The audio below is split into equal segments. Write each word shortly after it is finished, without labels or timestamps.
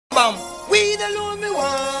Bam. We the Lord me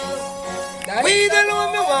want. We the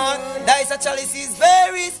Lord me want. Dice Chalice is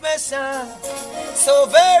very special. So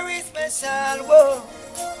very special. Whoa.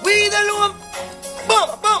 We the Lord. Boom.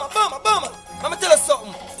 Let me tell you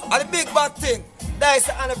something. And the big bad thing. Dice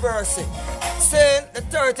anniversary. Saying the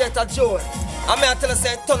 30th of June. I may tell you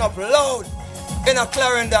say turn up loud. In a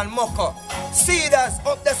Clarendon Mucker. See that's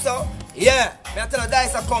up there so. Yeah. May I tell you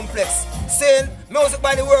Dice complex. Saying music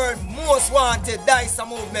by the world most wanted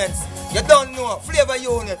Dicermovements. You don't know Flavor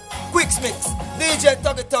Unit, Quick Mix, DJ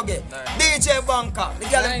Tuggy, DJ Banker, the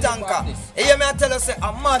girl in Tanker. Here may I tell you say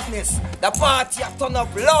a madness. The party a turn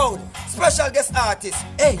up loud. Special guest artist.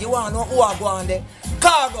 Hey, you wanna know who are going there?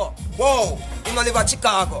 Cargo. Whoa. You know live in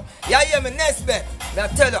Chicago. You hear me next bet. May I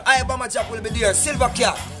tell you Ibama Jack will be there. Silver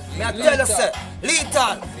Cat. May I tell you say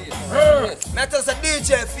Lethal. May I tell you say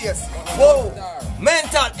DJ Face. Whoa.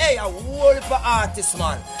 Mental, hey, a whole heap of artists,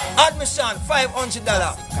 man. Admission,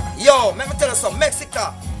 $500. Yo, let me tell you something.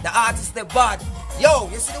 Mexico, the artist, they bad. Yo,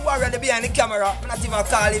 you see the warrior behind the camera? I'm not even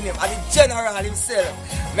calling him. I'm the general himself.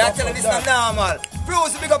 May I tell you this is normal.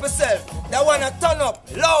 Bruce, big up yourself. That one to turn up,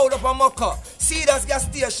 loud up a mucker. See that's gas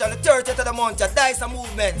station, the 30th of the month,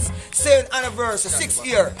 Dicermovements. Same anniversary, 6th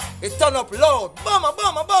year. It turn up loud.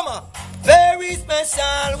 Bummer. Very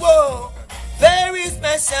special, whoa. Very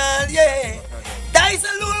special, yeah. Dice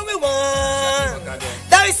alone we want.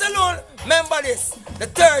 Dice alone. Remember this. The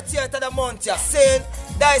 30th of the month, yeah. Saying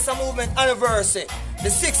Dicermovement anniversary. The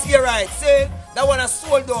 6th year right. Saying that one has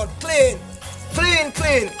sold out. Clean.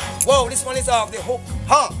 Wow, this one is off the hook.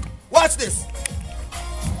 Huh? Watch this.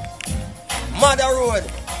 Mother Road.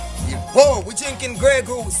 Whoa, we drinking Grey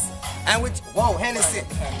Goose. And we, wow, Hennessy.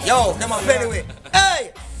 Yo, them a Pennyway.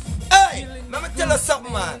 Hey, let me tell you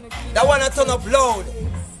something, man. That one I turn up loud.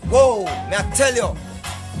 Whoa, may I tell you?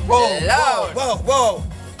 Whoa.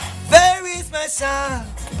 Very special.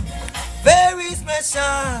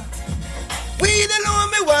 We the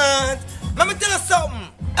Lord me want. Let me tell you something.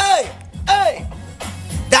 Hey.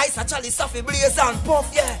 Dice actually Safi blaze and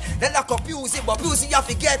puff, yeah. They lock up music, but music you have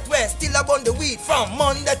to get where. Still upon the weed from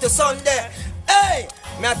Monday to Sunday. Hey,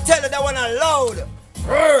 may I tell you that one loud.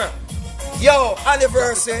 Yo,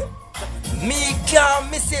 anniversary. Me can't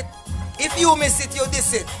miss it. If you miss it, you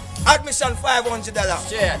diss it. Admission $500.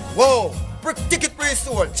 Shit. Whoa. Ticket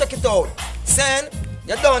pre-sold. Check it out. Send.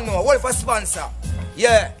 You don't know. What if a sponsor?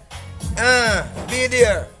 Yeah. Be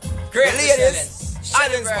there. Great the ladies.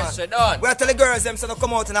 Anniversary done. We are telling the girls them so they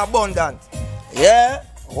come out in abundance. Yeah.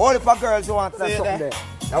 What if a girls who want that something there?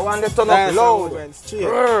 That one they turn up loud.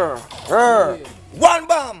 One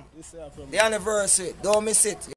bomb. The anniversary. Don't miss it.